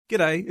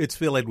G'day, it's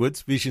Phil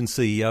Edwards, Vision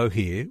CEO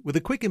here, with a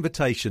quick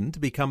invitation to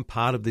become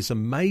part of this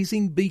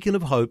amazing beacon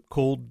of hope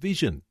called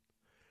Vision.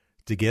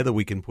 Together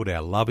we can put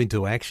our love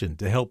into action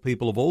to help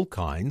people of all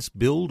kinds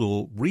build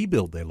or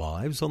rebuild their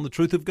lives on the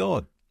truth of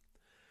God.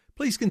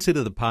 Please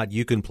consider the part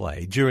you can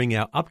play during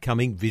our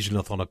upcoming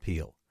Visionathon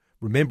appeal,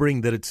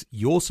 remembering that it's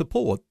your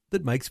support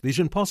that makes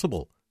Vision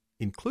possible,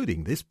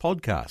 including this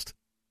podcast.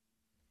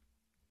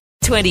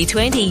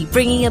 2020,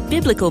 bringing a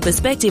biblical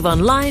perspective on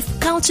life,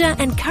 culture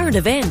and current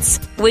events.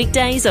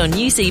 Weekdays on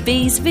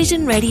UCB's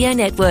Vision Radio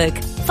Network.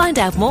 Find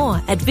out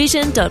more at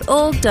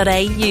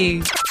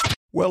vision.org.au.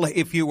 Well,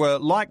 if you were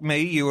like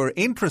me, you were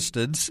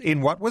interested in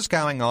what was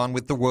going on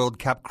with the World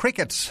Cup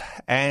cricket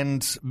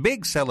and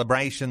big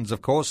celebrations,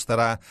 of course, that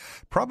are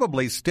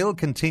probably still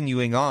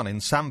continuing on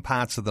in some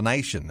parts of the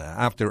nation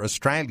after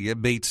Australia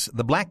beats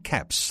the Black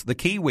Caps, the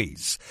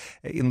Kiwis,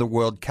 in the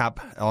World Cup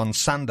on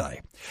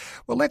Sunday.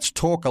 Well, let's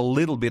talk a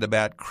little bit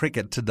about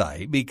cricket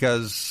today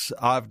because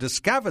I've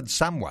discovered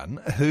someone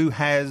who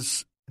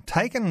has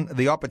taken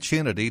the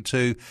opportunity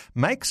to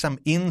make some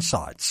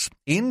insights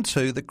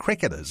into the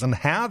cricketers and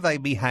how they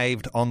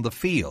behaved on the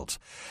field.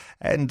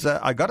 And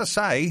I got to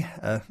say,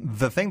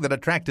 the thing that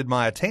attracted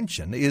my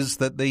attention is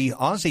that the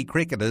Aussie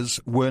cricketers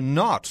were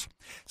not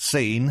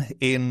seen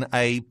in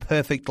a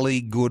perfectly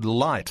good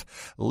light.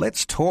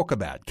 Let's talk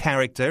about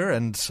character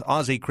and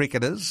Aussie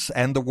cricketers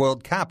and the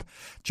World Cup.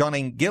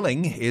 Johnny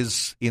Gilling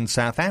is in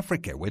South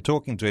Africa. We're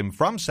talking to him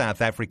from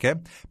South Africa,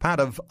 part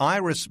of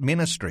Iris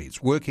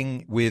Ministries,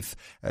 working with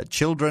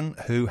children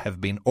who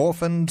have been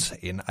orphaned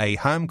in a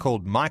home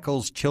called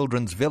Michael's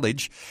Children's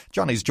Village.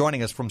 Johnny's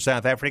joining us from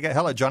South Africa.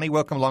 Hello, Johnny.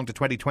 Welcome along to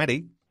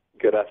 2020.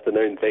 Good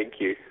afternoon. Thank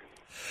you.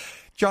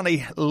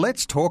 Johnny,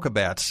 let's talk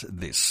about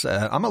this.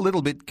 I'm a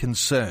little bit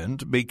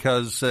concerned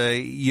because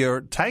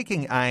you're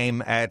taking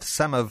aim at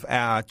some of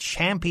our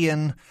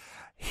champion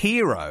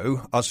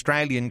hero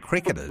Australian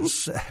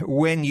cricketers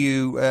when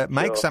you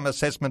make some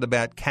assessment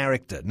about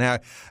character. Now,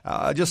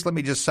 let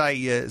me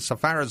say, so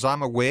far as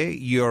I'm aware,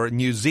 you're a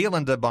New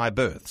Zealander by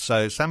birth,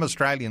 so some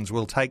Australians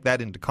will take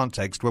that into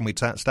context when we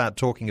start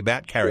talking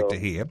about character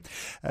here.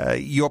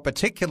 You're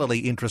particularly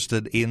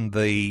interested in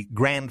the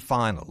grand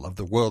final of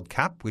the World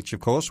Cup, which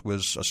of course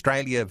was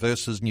Australia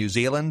versus New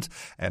Zealand,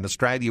 and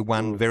Australia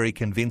won very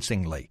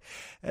convincingly.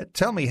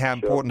 Tell me how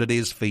important it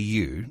is for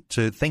you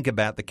to think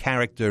about the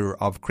character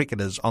of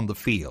cricketers on the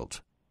field.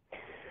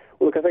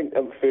 Well, look, I think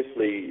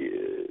firstly,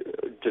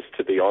 just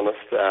to be honest,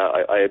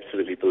 I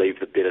absolutely believe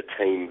the better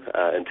team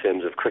in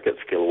terms of cricket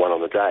skill won on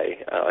the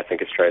day. I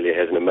think Australia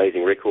has an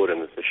amazing record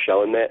and has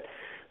shown that.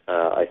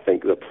 I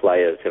think the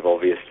players have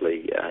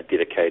obviously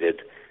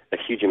dedicated a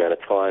huge amount of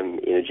time,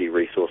 energy,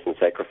 resource and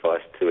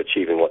sacrifice to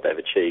achieving what they've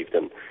achieved.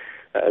 And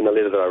in the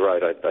letter that I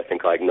wrote, I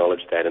think I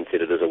acknowledged that and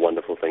said it is a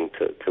wonderful thing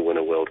to win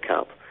a World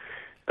Cup.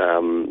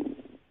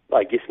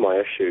 I guess my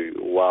issue,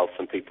 while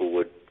some people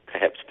would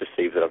perhaps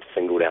perceive that I've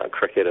singled out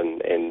cricket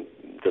and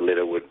the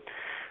letter would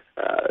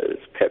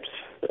perhaps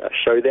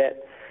show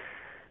that,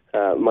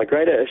 my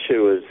greater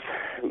issue is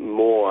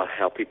more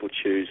how people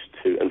choose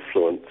to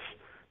influence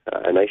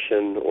a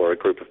nation or a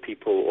group of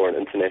people or an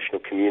international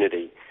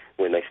community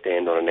when they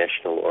stand on a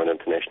national or an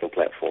international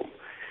platform.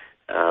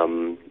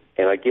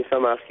 And I guess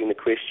I'm asking the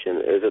question,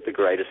 is it the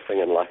greatest thing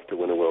in life to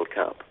win a World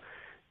Cup?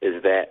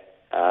 Is that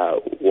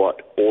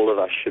what all of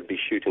us should be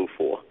shooting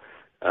for?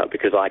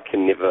 Because I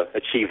can never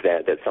achieve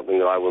that. That's something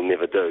that I will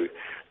never do.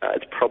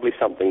 It's probably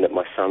something that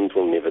my sons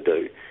will never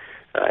do.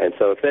 And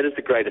so if that is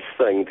the greatest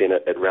thing, then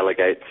it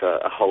relegates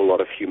a whole lot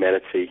of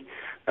humanity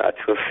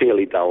to a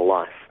fairly dull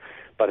life.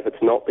 But if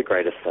it's not the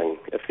greatest thing,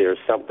 if there is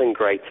something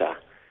greater,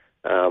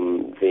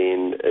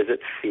 then is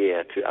it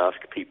fair to ask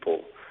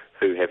people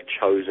who have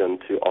chosen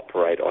to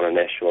operate on a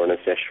national or an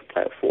international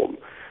platform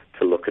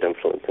to look at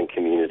influencing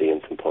community in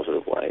some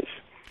positive ways?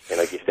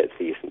 And I guess that's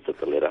the essence of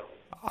the letter.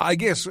 I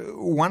guess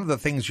one of the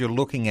things you're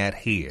looking at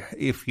here,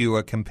 if you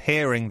are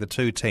comparing the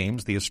two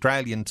teams, the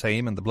Australian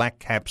team and the Black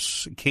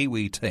Caps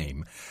Kiwi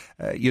team,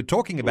 you're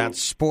talking about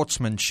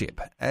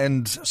sportsmanship.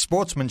 And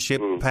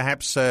sportsmanship,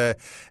 perhaps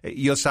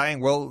you're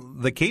saying, well,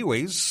 the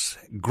Kiwis,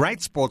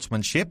 great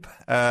sportsmanship.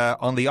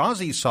 On the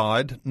Aussie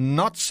side,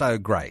 not so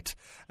great.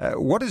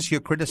 What is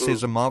your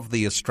criticism of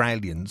the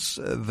Australians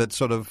that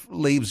sort of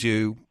leaves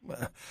you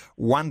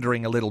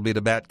wondering a little bit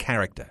about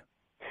character?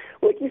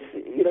 Well, I guess,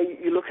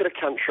 you look at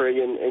a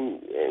country and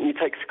you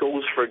take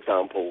schools, for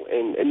example,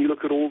 and you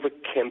look at all the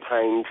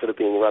campaigns that are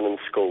being run in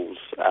schools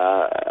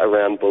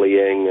around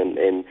bullying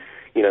and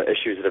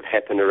issues that have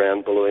happened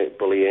around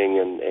bullying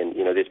and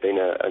there's been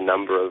a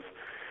number of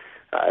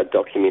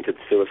documented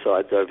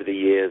suicides over the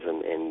years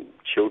and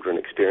children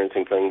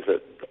experiencing things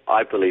that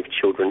I believe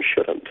children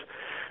shouldn't.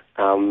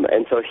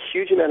 And so a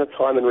huge amount of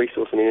time and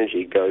resource and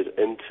energy goes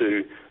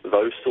into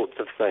those sorts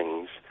of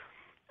things.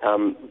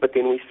 But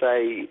then we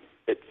say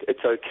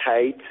it's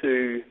okay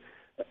to,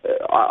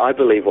 I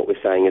believe what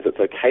we're saying is it's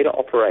okay to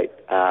operate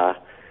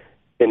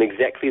in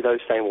exactly those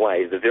same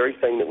ways. The very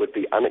thing that would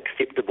be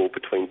unacceptable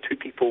between two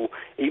people,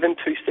 even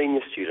two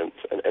senior students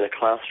in a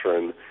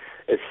classroom,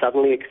 is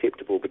suddenly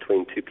acceptable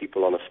between two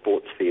people on a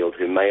sports field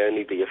may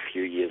only be a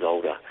few years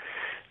older.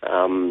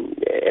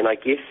 And I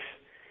guess,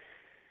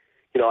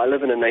 I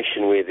live in a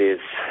nation where there's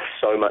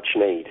so much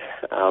need.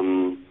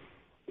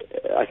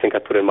 I think I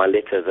put in my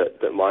letter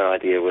that my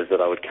idea was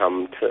that I would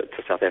come to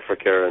South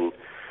Africa and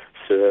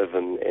serve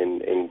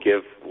and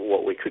give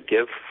what we could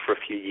give for a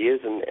few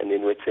years and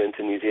then return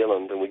to New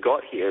Zealand. And we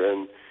got here,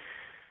 and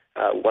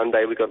one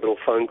day we got a little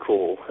phone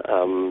call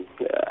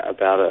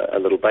about a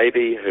little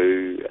baby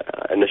who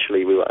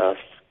initially we were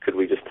asked, could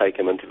we just take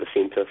him into the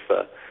centre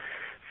for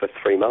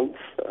 3 months?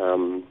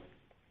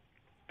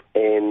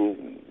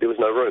 And there was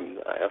no room.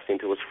 Our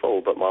centre was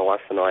full, but my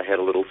wife and I had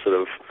a little sort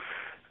of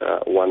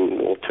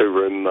 1 or 2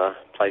 room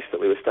place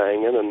that we were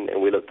staying in,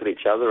 and we looked at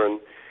each other, and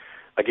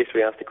I guess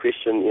we asked the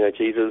question,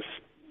 Jesus,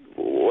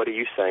 what are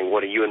you saying?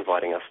 What are you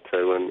inviting us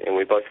to? And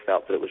we both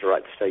felt that it was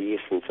right to say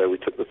yes, and so we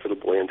took this little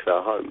boy into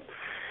our home.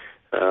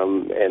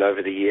 And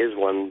over the years,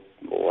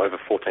 over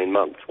 14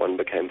 months, one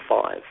became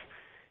 5.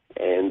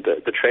 And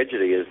the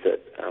tragedy is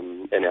that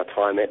in our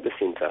time at the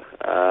centre,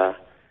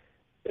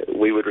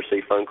 we would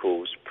receive phone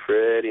calls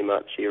pretty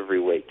much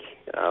every week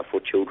for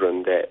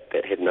children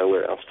that had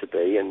nowhere else to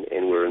be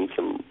and were in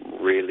some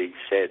really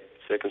sad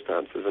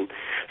circumstances. And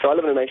so I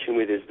live in a nation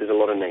where there's a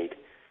lot of need,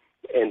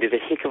 and there's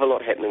a heck of a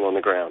lot happening on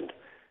the ground.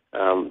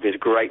 There's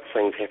great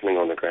things happening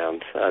on the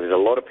ground. There's a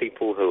lot of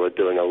people who are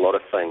doing a lot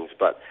of things,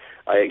 but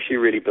I actually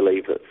really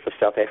believe that for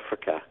South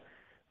Africa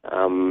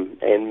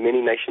and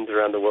many nations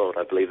around the world,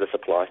 I believe this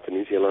applies to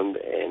New Zealand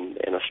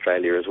and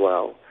Australia as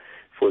well,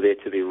 for there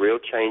to be real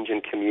change in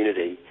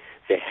community,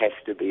 there has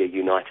to be a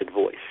united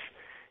voice.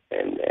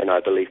 And I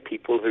believe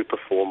people who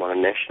perform on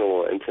a national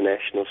or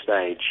international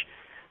stage,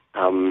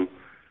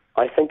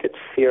 I think it's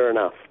fair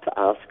enough to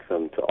ask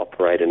them to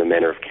operate in a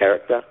manner of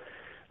character.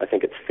 I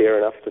think it's fair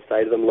enough to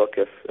say to them, look,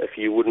 if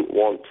you wouldn't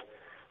want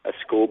a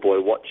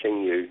schoolboy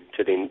watching you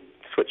to then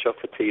switch off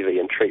the TV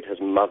and treat his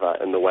mother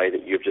in the way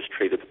that you've just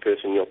treated the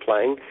person you're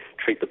playing,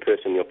 treat the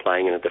person you're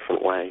playing in a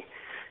different way.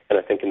 And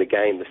I think in the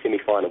game, the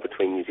semi-final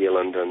between New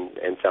Zealand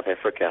and South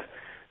Africa,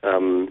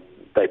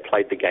 they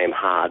played the game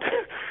hard.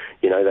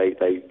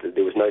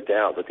 There was no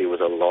doubt that there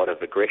was a lot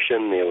of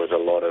aggression, there was a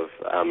lot of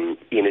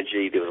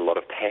energy, there was a lot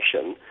of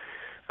passion.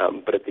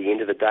 But at the end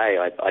of the day,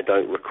 I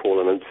don't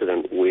recall an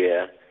incident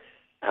where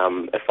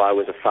if I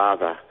was a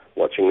father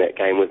watching that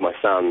game with my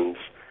sons,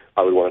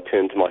 I would want to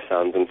turn to my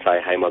sons and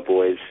say, hey, my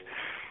boys,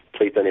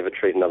 please don't ever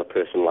treat another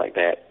person like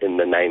that in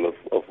the name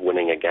of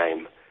winning a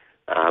game.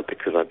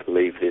 Because I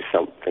believe there's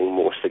something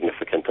more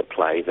significant at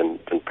play than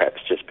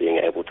perhaps just being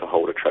able to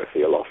hold a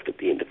trophy aloft at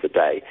the end of the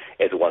day,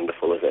 as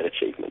wonderful as that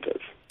achievement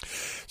is.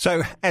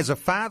 So, as a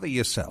father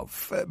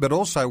yourself, but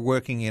also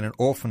working in an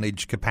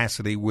orphanage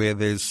capacity where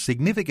there's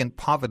significant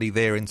poverty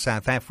there in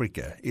South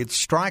Africa, it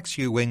strikes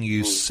you when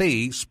you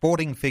see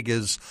sporting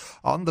figures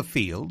on the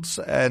fields,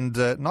 and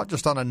not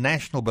just on a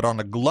national but on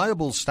a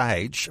global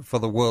stage for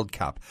the World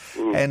Cup.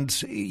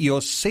 And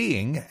you're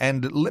seeing,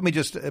 and let me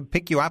just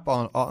pick you up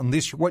on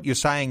this, what you're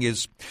saying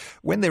is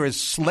when there is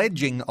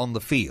sledging on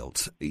the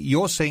field,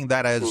 you're seeing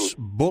that as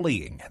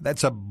bullying.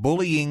 That's a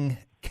bullying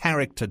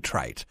character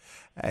trait.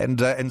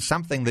 And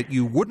something that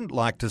you wouldn't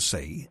like to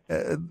see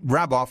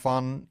rub off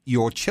on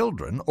your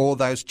children or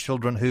those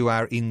children who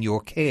are in your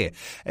care.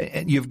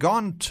 And you've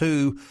gone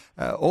to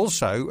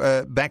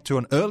also back to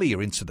an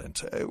earlier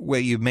incident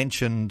where you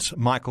mentioned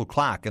Michael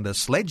Clark and a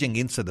sledging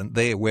incident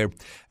there where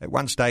at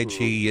one stage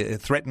he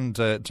threatened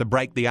to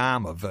break the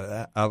arm of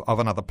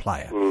another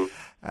player.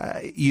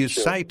 You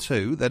say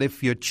too that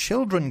if your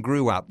children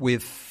grew up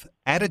with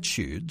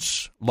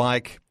attitudes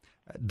like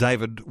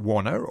David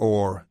Warner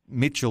or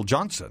Mitchell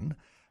Johnson,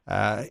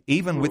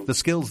 even with the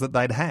skills that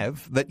they'd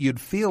have, that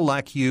you'd feel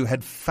like you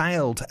had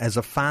failed as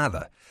a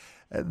father.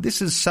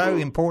 This is so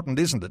important,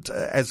 isn't it,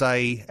 as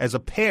a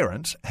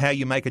parent, how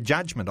you make a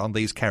judgment on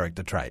these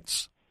character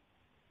traits?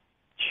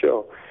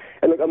 Sure.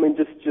 And look, I mean,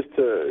 just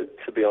to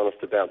be honest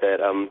about that,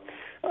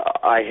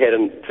 I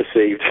hadn't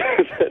perceived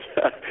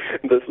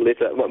this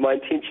letter. My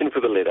intention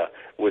for the letter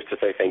was to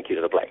say thank you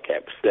to the Black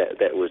Caps.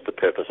 That was the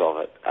purpose of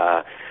it.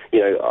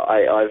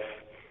 I've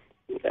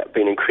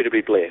been incredibly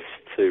blessed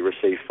to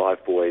receive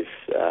 5 boys.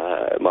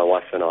 My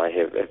wife and I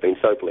have been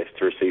so blessed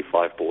to receive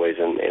 5 boys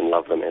and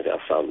love them as our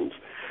sons.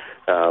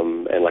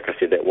 And like I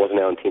said, that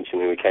wasn't our intention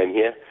when we came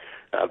here,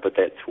 but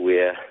that's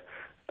where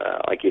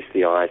I guess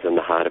the eyes and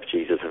the heart of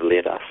Jesus have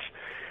led us.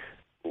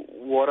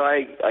 What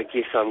I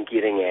guess I'm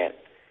getting at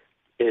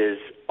is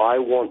I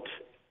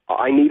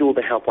need all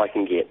the help I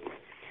can get.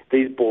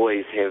 These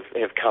boys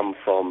have come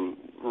from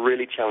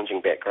really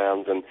challenging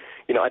backgrounds, and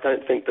I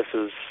don't think this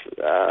is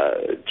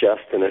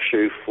just an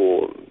issue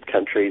for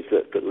countries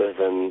that live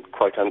in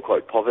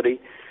quote-unquote poverty.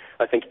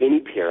 I think any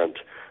parent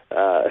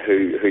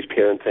who's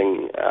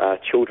parenting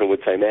children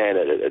would say, man,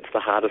 it's the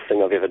hardest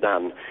thing I've ever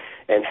done.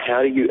 And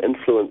how do you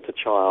influence a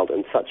child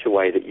in such a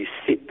way that you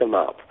set them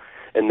up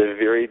in the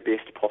very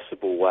best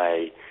possible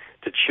way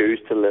to choose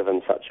to live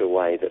in such a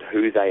way that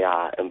who they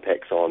are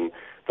impacts on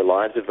the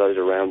lives of those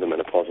around them in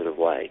a positive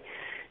way?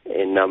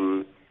 And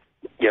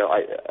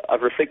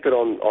I've reflected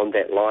on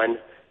that line.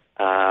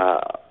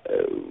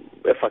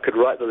 If I could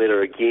write the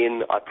letter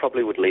again, I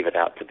probably would leave it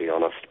out, to be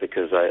honest,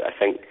 because I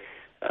think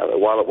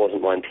while it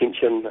wasn't my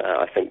intention,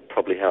 I think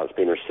probably how it's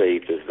been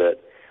received is that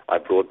I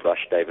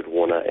broad-brushed David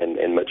Warner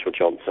and Mitchell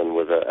Johnson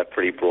with a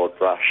pretty broad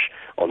brush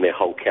on their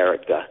whole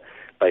character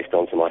based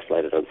on some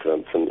isolated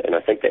incidents, and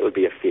I think that would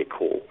be a fair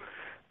call,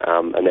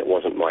 and that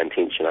wasn't my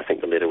intention. I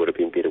think the letter would have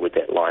been better with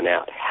that line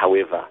out.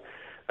 However,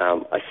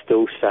 I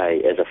still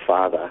say as a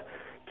father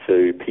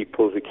to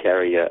people who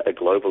carry a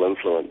global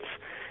influence,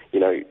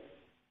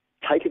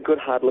 take a good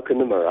hard look in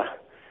the mirror,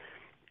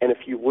 and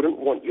if you wouldn't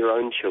want your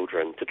own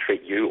children to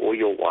treat you or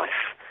your wife,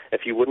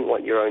 if you wouldn't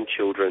want your own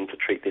children to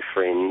treat their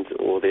friends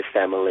or their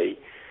family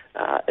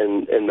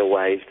in the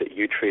ways that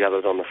you treat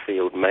others on the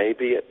field,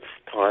 maybe it's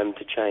time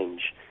to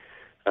change.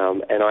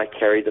 And I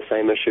carry the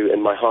same issue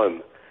in my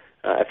home.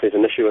 If there's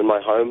an issue in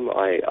my home,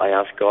 I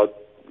ask God,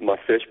 my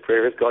first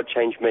prayer is, God,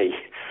 change me.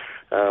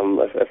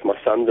 If my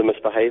sons are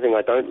misbehaving,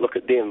 I don't look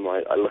at them,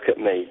 I look at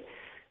me.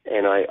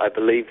 And I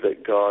believe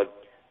that God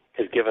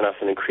has given us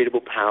an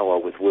incredible power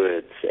with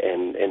words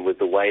and with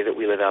the way that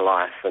we live our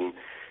life, and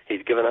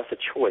He's given us a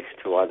choice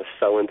to either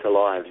sow into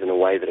lives in a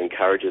way that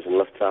encourages and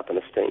lifts up and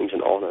esteems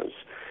and honours,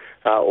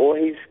 or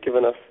He's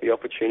given us the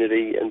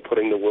opportunity in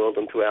putting the world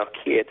into our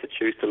care to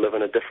choose to live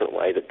in a different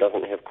way that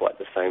doesn't have quite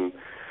the same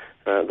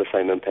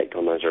impact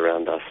on those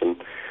around us. And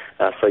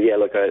so yeah,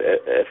 look,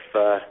 if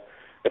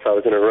I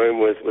was in a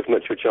room with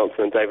Mitchell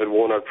Johnson and David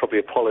Warner, I'd probably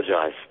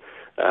apologise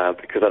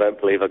because I don't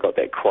believe I got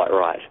that quite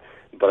right.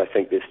 But I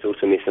think there's still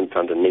some essence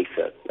underneath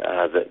it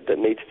that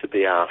needs to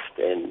be asked,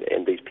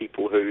 and these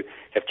people who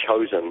have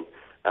chosen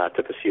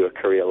to pursue a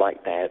career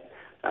like that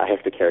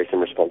have to carry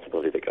some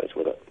responsibility that goes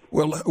with it.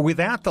 Well,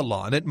 without the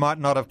line, it might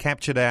not have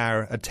captured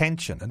our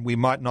attention, and we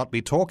might not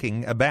be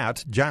talking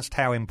about just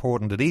how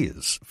important it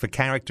is for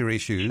character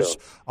issues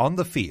on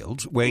the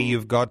field where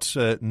you've got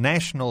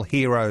national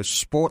hero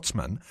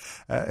sportsmen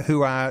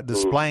who are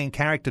displaying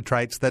character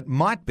traits that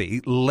might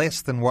be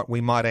less than what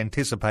we might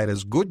anticipate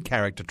as good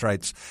character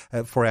traits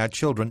for our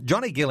children.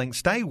 Johnny Gilling,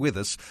 stay with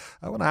us.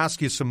 I want to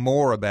ask you some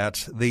more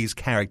about these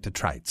character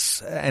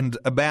traits and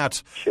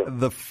about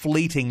the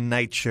fleeting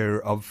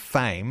nature of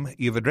fame.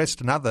 You've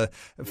addressed another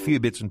few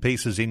bits and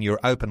pieces in your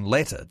open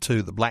letter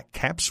to the Black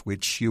Caps,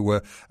 which you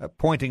were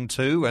pointing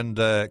to and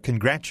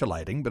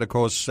congratulating, but of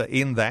course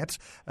in that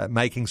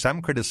making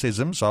some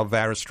criticisms of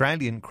our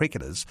Australian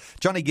cricketers.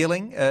 Johnny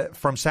Gilling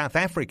from South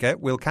Africa.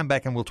 We'll come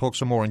back and we'll talk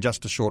some more in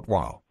just a short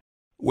while.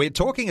 We're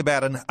talking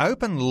about an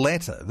open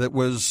letter that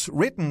was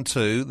written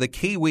to the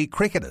Kiwi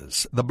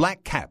cricketers, the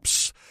Black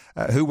Caps,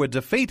 who were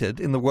defeated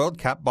in the World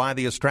Cup by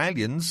the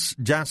Australians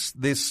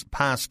just this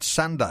past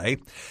Sunday.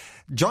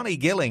 Johnny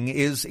Gilling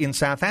is in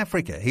South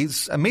Africa.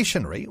 He's a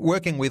missionary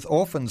working with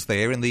orphans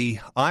there in the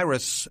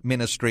Iris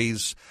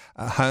Ministries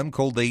home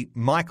called the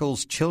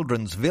Michael's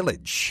Children's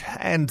Village.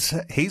 And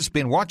he's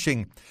been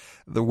watching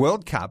the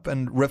World Cup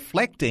and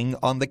reflecting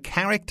on the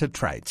character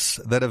traits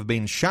that have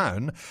been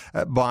shown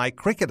by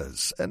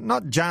cricketers,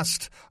 not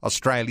just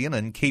Australian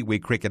and Kiwi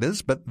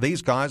cricketers, but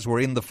these guys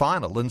were in the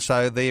final, and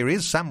so there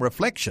is some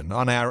reflection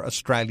on our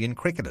Australian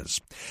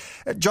cricketers.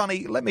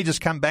 Johnny, let me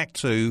just come back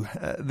to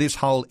this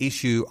whole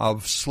issue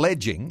of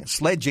sledging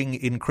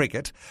in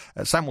cricket.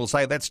 Some will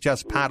say that's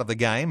just part of the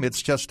game.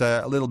 It's just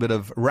a little bit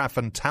of rough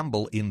and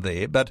tumble in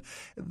there, but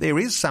there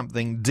is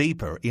something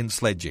deeper in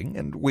sledging,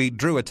 and we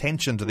drew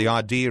attention to the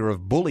idea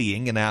of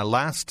bullying in our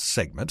last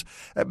segment.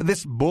 But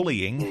this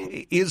bullying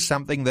is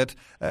something that,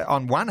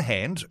 on one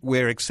hand,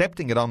 we're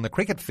accepting it on the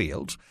cricket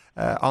field.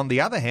 On the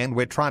other hand,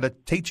 we're trying to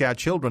teach our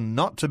children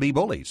not to be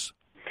bullies.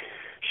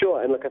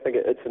 Sure, and look, I think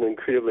it's an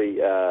incredibly,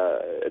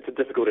 it's a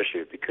difficult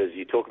issue because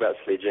you talk about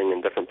sledging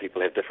and different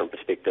people have different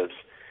perspectives.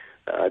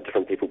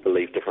 Different people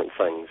believe different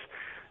things.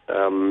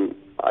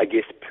 I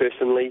guess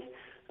personally,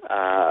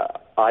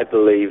 I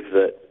believe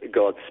that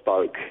God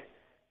spoke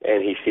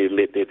and He said,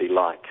 "Let there be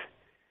light."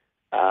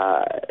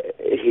 I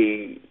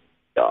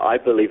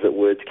believe that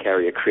words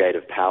carry a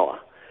creative power.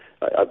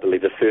 I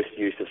believe the first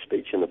use of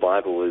speech in the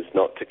Bible is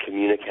not to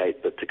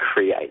communicate, but to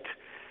create.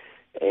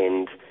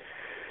 And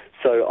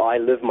so I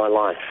live my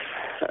life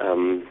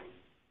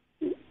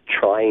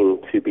trying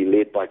to be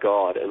led by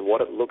God and what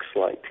it looks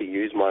like to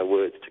use my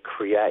words to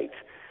create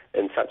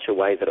in such a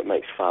way that it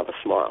makes Father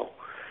smile.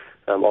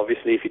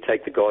 Obviously, if you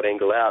take the God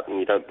angle out and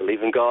you don't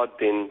believe in God,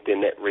 then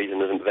that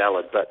reason isn't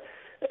valid. But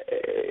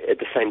at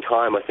the same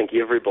time, I think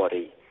every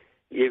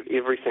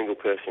single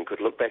person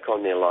could look back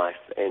on their life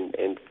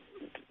and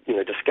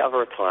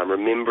discover a time,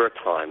 remember a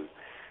time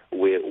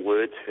where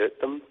words hurt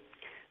them,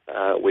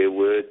 where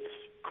words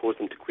caused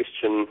them to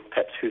question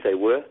perhaps who they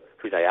were,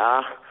 who they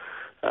are,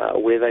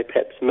 where they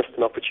perhaps missed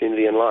an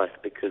opportunity in life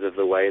because of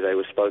the way they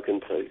were spoken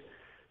to.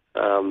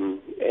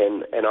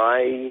 And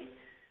I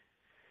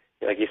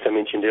guess I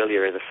mentioned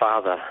earlier, as a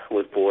father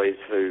with boys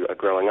who are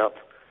growing up,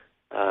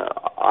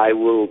 I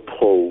will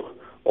pull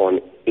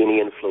on any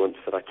influence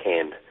that I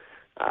can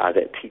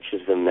that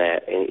teaches them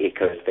that and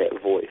echoes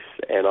that voice.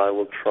 And I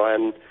will try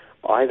and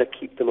either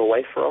keep them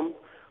away from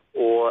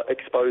or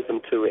expose them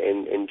to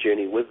and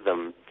journey with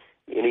them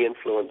any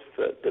influence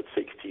that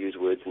seeks to use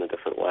words in a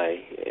different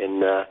way.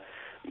 And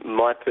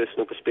my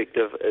personal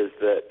perspective is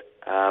that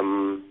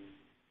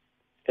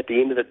at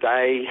the end of the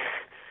day,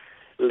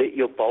 let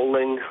your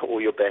bowling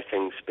or your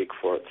batting speak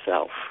for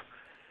itself.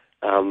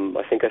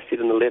 I think I said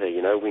in the letter,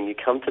 when you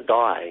come to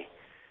die,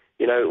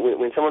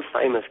 when someone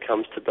famous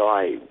comes to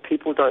die,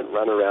 people don't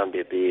run around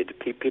their bed.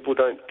 People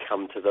don't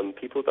come to them.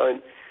 People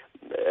don't.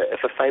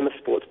 If a famous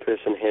sports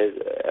person has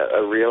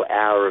a real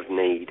hour of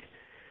need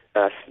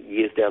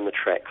years down the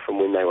track from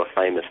when they were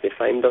famous, their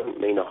fame doesn't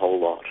mean a whole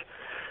lot.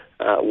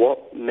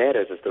 What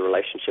matters is the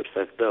relationships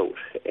they've built,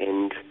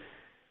 and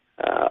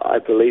I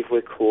believe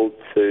we're called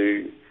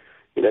to.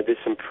 There's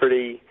some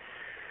pretty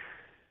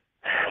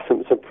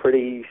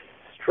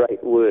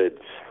straight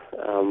words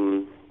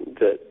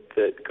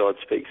that God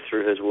speaks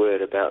through His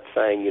Word about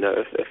saying,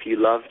 if you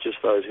love just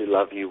those who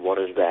love you, what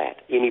is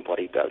that?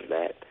 Anybody does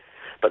that.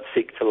 But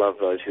seek to love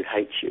those who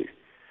hate you.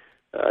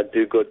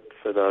 Do good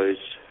for those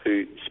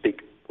who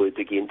speak words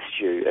against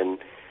you.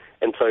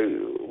 And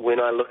so when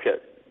I look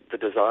at the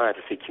desire to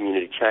see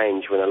community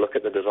change, when I look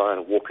at the desire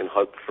to walk in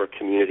hope for a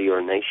community or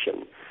a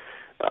nation,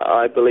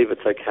 I believe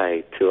it's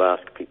okay to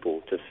ask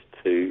people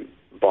to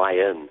buy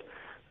in,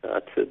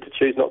 to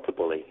choose not to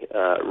bully,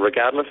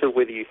 regardless of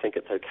whether you think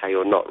it's okay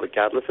or not,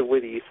 regardless of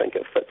whether you think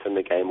it fits in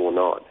the game or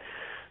not.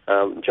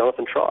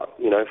 Jonathan Trott,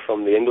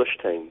 from the English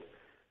team,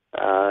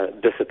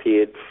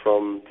 disappeared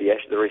from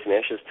the recent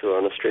Ashes tour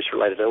on a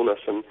stress-related illness,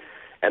 and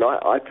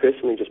I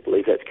personally just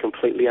believe that's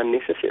completely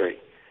unnecessary.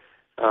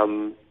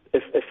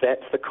 If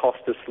that's the cost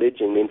of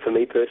sledging, then for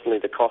me personally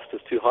the cost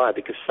is too high,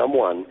 because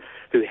someone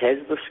who has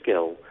the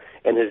skill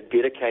and has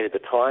dedicated the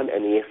time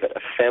and the effort,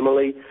 a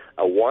family,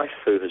 a wife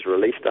who has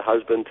released a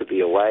husband to be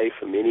away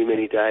for many,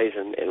 many days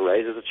and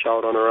raises a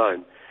child on her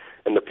own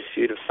in the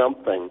pursuit of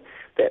something,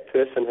 that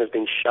person has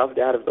been shoved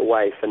out of the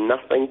way for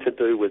nothing to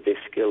do with their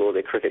skill or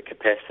their cricket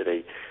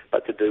capacity,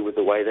 but to do with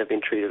the way they've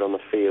been treated on the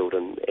field.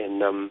 And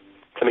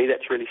to me,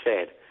 that's really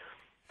sad.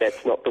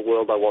 That's not the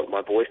world I want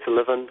my boys to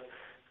live in.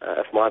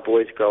 If my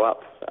boys grow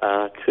up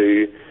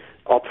to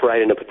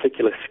operate in a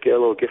particular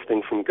skill or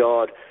gifting from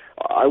God,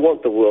 I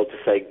want the world to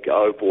say,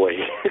 go, boy.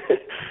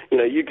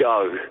 You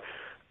go.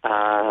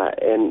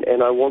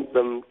 And I want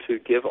them to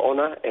give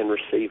honour and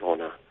receive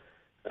honour.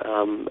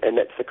 And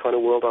that's the kind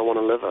of world I want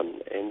to live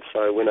in. And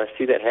so when I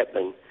see that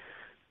happening,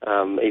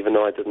 even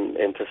though I didn't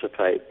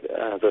anticipate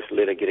this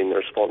letter getting the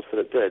response that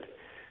it did,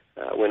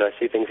 when I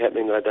see things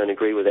happening that I don't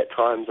agree with at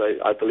times,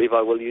 I believe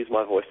I will use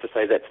my voice to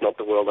say that's not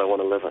the world I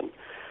want to live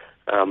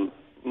in.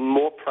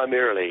 More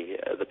primarily,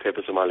 the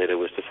purpose of my letter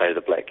was to say to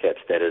the Black Caps,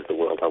 that is the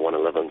world I want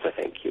to live in, so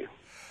thank you.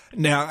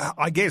 Now,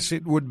 I guess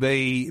it would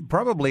be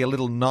probably a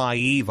little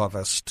naive of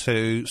us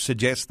to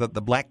suggest that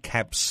the Black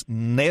Caps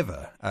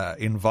never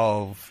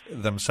involve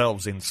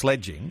themselves in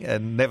sledging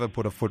and never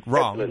put a foot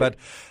wrong. Absolutely.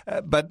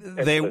 But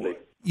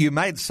you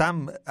made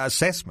some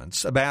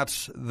assessments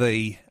about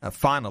the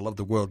final of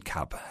the World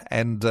Cup,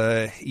 and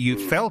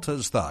you felt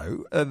as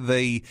though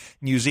the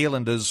New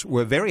Zealanders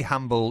were very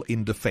humble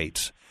in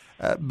defeat.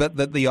 But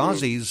that the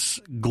Aussies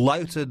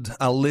gloated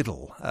a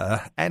little.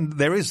 And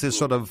there is this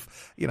sort of,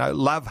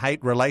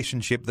 love-hate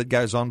relationship that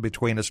goes on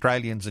between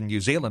Australians and New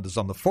Zealanders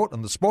on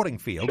the sporting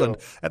field. Sure. And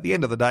at the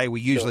end of the day,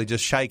 we usually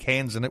just shake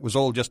hands and it was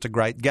all just a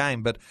great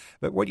game. But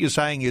what you're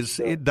saying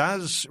is it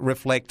does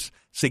reflect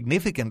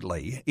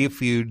significantly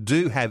if you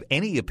do have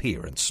any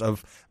appearance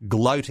of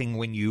gloating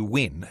when you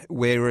win,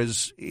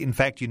 whereas, in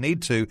fact, you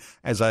need to,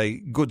 as a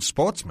good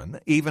sportsman,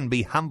 even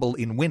be humble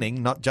in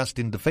winning, not just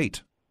in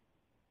defeat.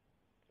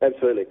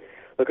 Absolutely.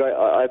 Look,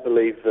 I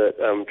believe that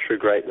true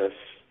greatness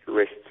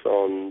rests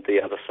on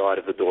the other side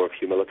of the door of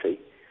humility.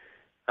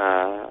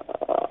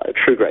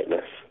 True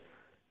greatness.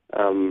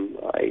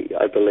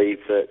 I believe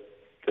that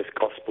this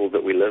gospel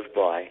that we live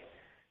by,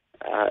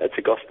 it's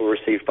a gospel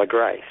received by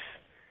grace,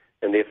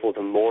 and therefore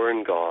the more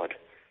in God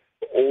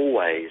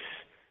always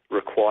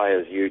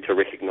requires you to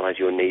recognize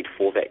your need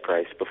for that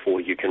grace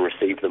before you can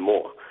receive the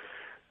more.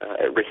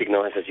 It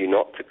recognizes you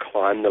not to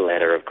climb the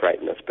ladder of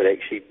greatness, but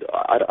actually,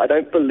 I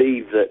don't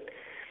believe that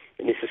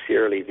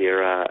necessarily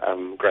there are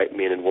great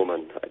men and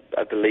women.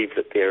 I believe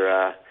that there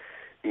are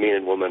men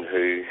and women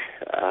who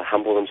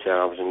humble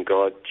themselves and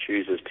God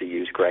chooses to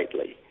use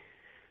greatly.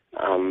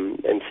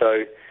 And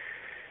so,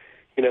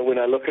 when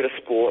I look at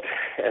a sport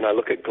and I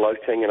look at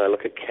gloating and I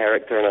look at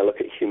character and I look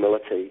at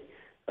humility,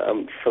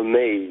 for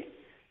me,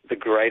 the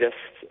greatest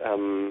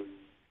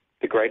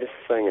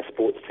thing a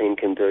sports team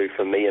can do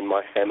for me and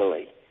my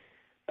family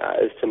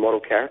is to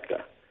model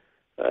character.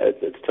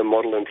 It's to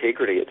model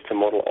integrity. It's to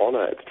model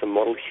honour. It's to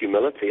model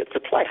humility. It's to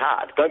play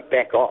hard. Don't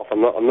back off.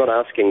 I'm not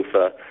asking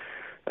for,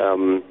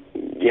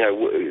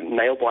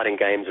 nail-biting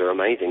games are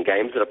amazing.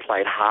 Games that are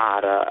played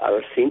hard are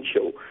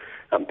essential.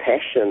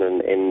 Passion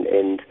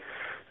and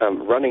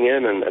running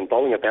in and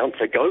bowling a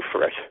bouncer, go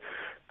for it.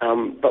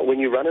 But when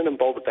you run in and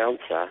bowl the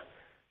bouncer,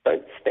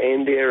 don't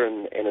stand there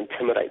and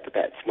intimidate the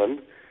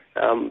batsman,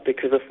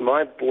 because if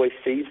my boy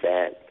sees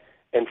that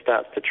and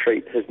starts to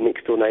treat his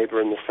next-door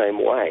neighbour in the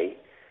same way,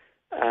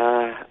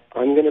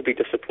 I'm going to be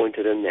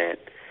disappointed in that.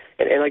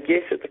 And I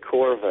guess at the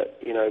core of it,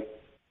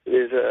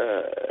 there's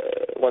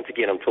once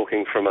again, I'm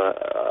talking from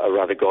a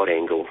rather God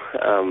angle,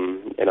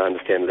 and I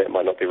understand that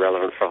might not be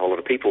relevant for a whole lot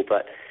of people,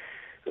 but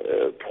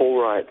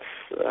Paul writes,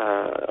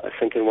 I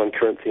think in 1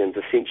 Corinthians,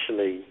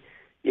 essentially,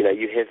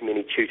 you have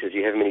many tutors,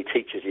 you have many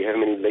teachers, you have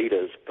many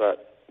leaders,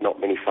 but not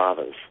many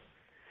fathers.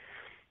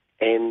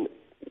 And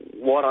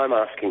what I'm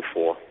asking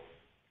for,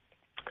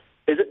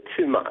 is it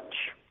too much?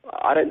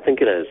 I don't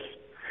think it is.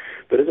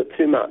 But is it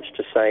too much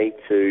to say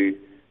to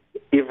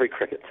every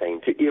cricket team,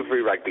 to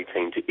every rugby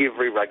team, to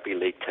every rugby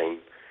league team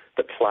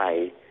that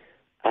play,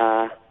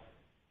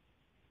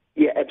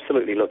 yeah,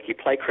 absolutely, look, you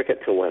play cricket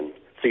to win,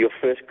 so your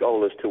first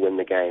goal is to win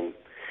the game.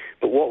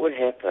 But what would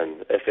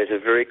happen if, as a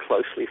very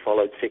closely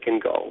followed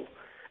second goal,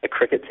 a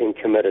cricket team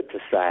committed to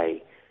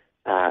say,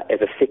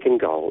 as a second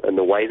goal, in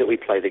the way that we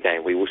play the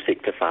game, we will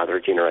seek to father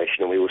a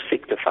generation and we will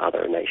seek to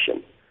father a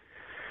nation.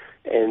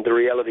 And the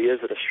reality is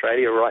that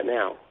Australia right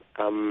now,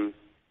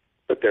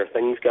 that there are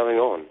things going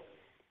on.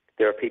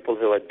 There are people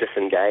who are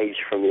disengaged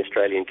from the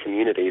Australian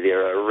community.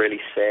 There are really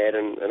sad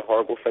and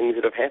horrible things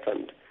that have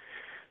happened.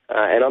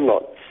 And I'm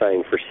not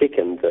saying for a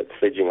second that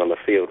sledging on the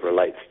field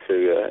relates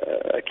to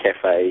a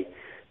cafe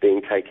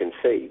being taken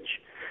siege.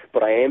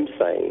 But I am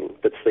saying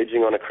that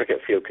sledging on a cricket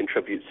field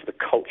contributes to the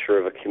culture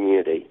of a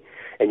community,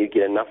 and you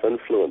get enough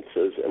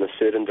influences in a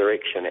certain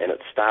direction, and it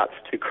starts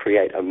to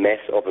create a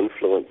mass of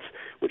influence,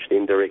 which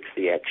then directs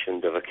the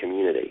actions of a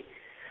community.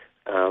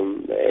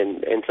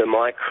 And so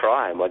my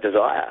cry, my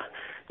desire,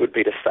 would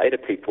be to say to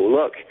people,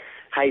 look,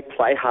 hey,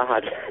 play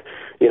hard,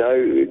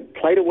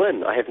 play to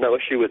win. I have no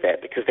issue with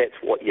that because that's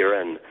what you're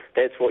in.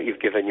 That's what you've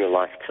given your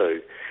life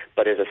to.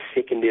 But as a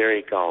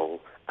secondary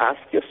goal,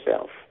 ask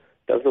yourself,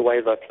 does the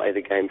way that I play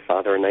the game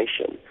father a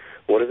nation?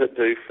 What does it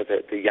do for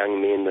the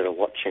young men that are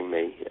watching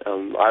me?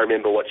 I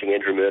remember watching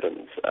Andrew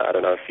Murden's, I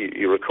don't know if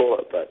you recall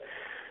it, but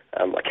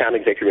I can't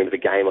exactly remember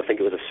the game. I think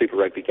it was a Super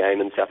Rugby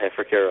game in South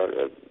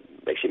Africa.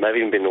 Actually, it may have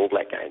even been an All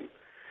Black game.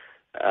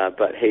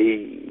 But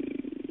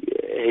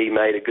he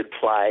made a good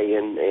play,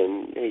 and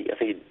I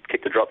think he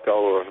kicked a drop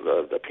goal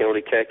or a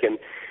penalty kick, and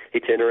he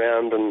turned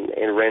around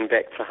and ran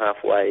back to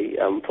halfway,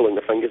 pulling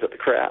the fingers at the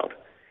crowd.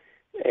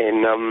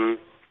 And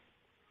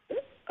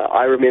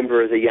I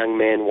remember as a young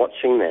man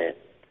watching that,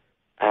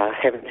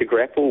 having to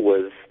grapple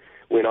with,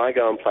 when I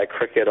go and play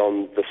cricket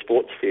on the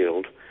sports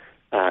field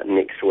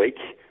next week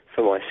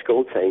for my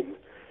school team,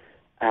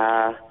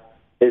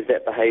 is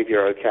that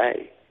behaviour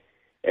okay?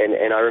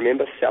 And I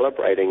remember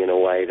celebrating in a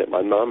way that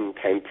my mum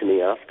came to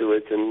me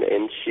afterwards,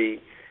 and she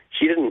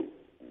didn't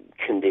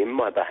condemn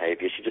my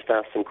behaviour, she just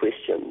asked some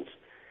questions.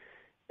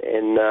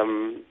 And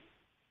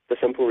the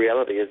simple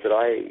reality is that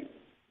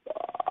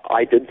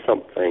I did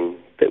something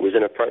that was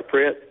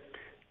inappropriate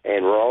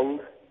and wrong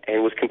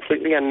and was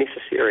completely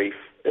unnecessary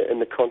in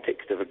the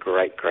context of a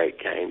great, great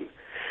game.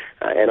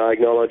 And I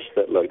acknowledge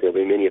that, look, there'll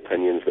be many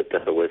opinions that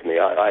differ with me.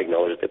 I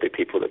acknowledge that there'll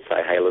be people that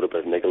say, hey, a little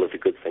bit of niggle is a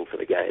good thing for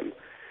the game.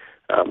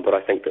 But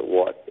I think that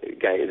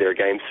there are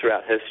games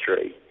throughout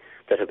history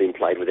that have been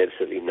played with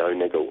absolutely no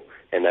niggle,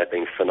 and they've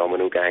been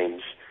phenomenal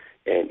games.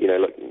 And,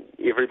 look,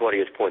 everybody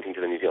is pointing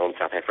to the New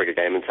Zealand-South Africa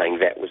game and saying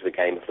that was the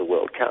game of the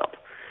World Cup.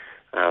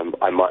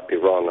 I might be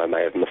wrong, I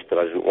may have missed it,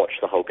 I didn't watch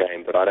the whole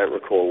game, but I don't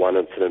recall one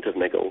incident of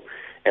niggle,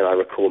 and I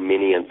recall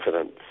many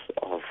incidents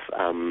of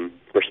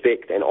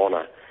respect and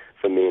honour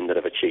for men that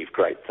have achieved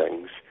great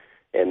things.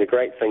 And the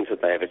great things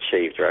that they have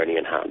achieved are only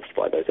enhanced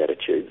by those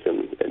attitudes,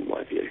 in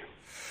my view.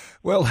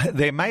 Well,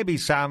 there may be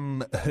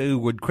some who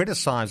would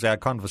criticise our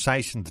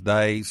conversation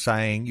today,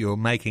 saying you're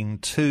making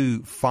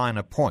too fine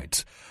a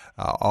point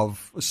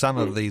of some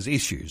of these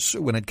issues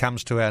when it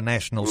comes to our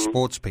national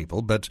sports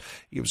people, but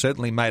you've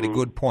certainly made a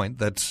good point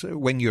that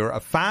when you're a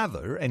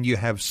father and you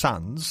have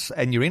sons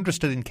and you're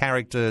interested in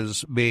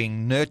characters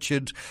being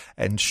nurtured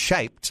and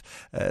shaped,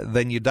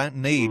 then you don't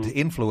need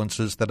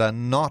influences that are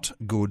not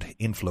good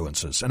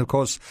influences. And of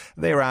course,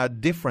 there are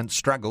different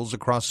struggles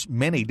across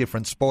many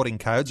different sporting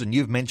codes, and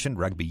you've mentioned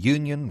rugby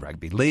union,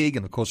 rugby league,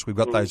 and of course we've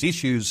got those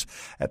issues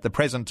at the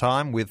present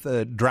time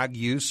with drug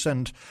use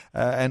and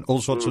all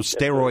sorts of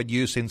steroid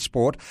use in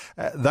sport.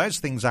 Those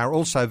things are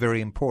also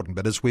very important.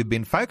 But as we've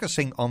been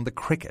focusing on the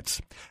cricket,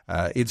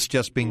 it's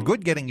just been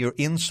good getting your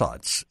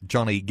insights,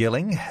 Johnny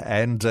Gilling.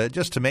 And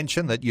just to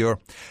mention that you're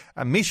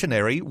a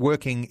missionary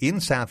working in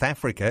South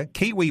Africa,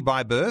 Kiwi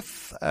by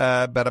birth,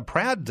 but a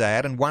proud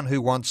dad and one who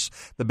wants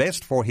the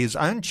best for his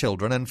own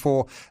children and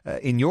for,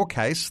 in your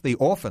case, the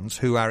orphans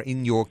who are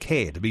in your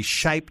care, to be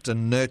shaped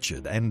and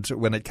nurtured. And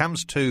when it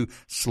comes to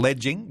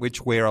sledging,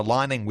 which we're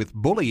aligning with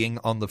bullying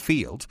on the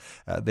field,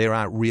 there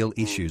are real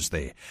issues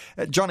there.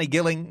 Johnny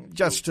Gilling,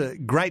 just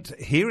great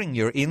hearing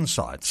your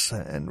insights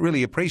and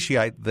really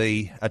appreciate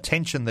the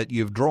attention that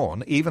you've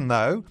drawn, even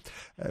though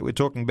we're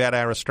talking about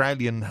our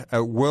Australian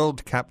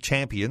World Cup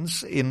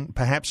champions in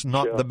perhaps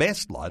not the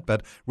best light,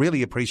 but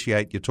really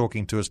appreciate you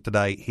talking to us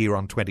today here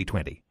on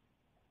 2020.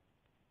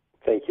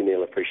 Thank you,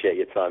 Neil. Appreciate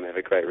your time. Have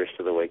a great rest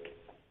of the week.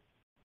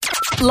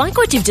 Like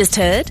what you've just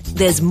heard?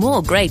 There's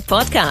more great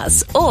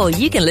podcasts, or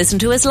you can listen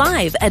to us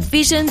live at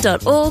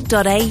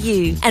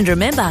vision.org.au. And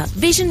remember,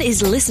 Vision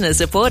is listener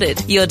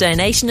supported. Your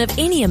donation of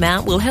any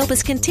amount will help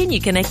us continue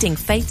connecting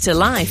faith to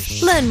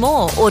life. Learn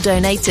more or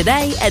donate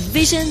today at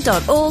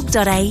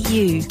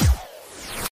vision.org.au.